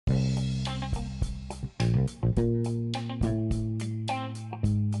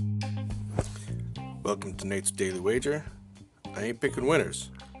Welcome to Nate's Daily Wager. I ain't picking winners,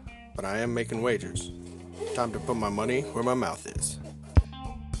 but I am making wagers. Time to put my money where my mouth is.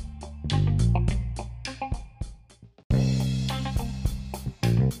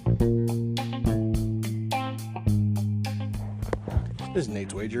 This is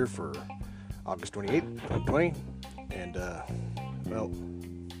Nate's Wager for August 28th, 2020, and,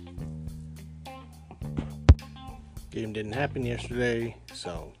 game didn't happen yesterday,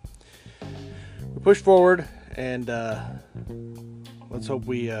 so we pushed forward, and let's hope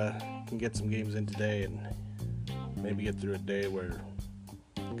we can get some games in today and maybe get through a day where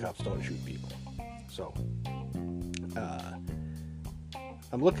the cops don't shoot people. So,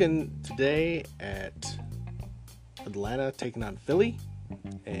 I'm looking today at Atlanta taking on Philly,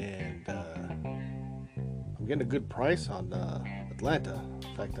 and I'm getting a good price on Atlanta.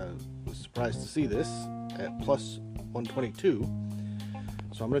 In fact, I was surprised to see this at plus 122.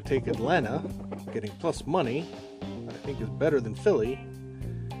 So I'm going to take Atlanta, getting plus money. I think is better than Philly.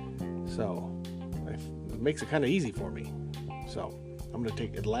 So it makes it kind of easy for me. So I'm going to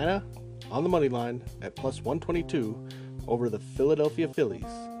take Atlanta on the money line at plus 122 over the Philadelphia Phillies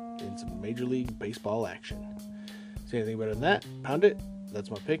in some Major League Baseball action. See anything better than that? Pound it. That's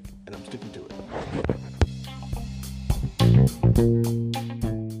my pick, and I'm sticking to it.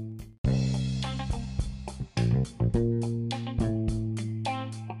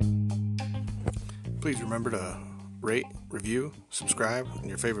 Please remember to rate, review, subscribe in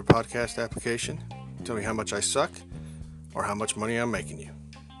your favorite podcast application. Tell me how much I suck or how much money I'm making you.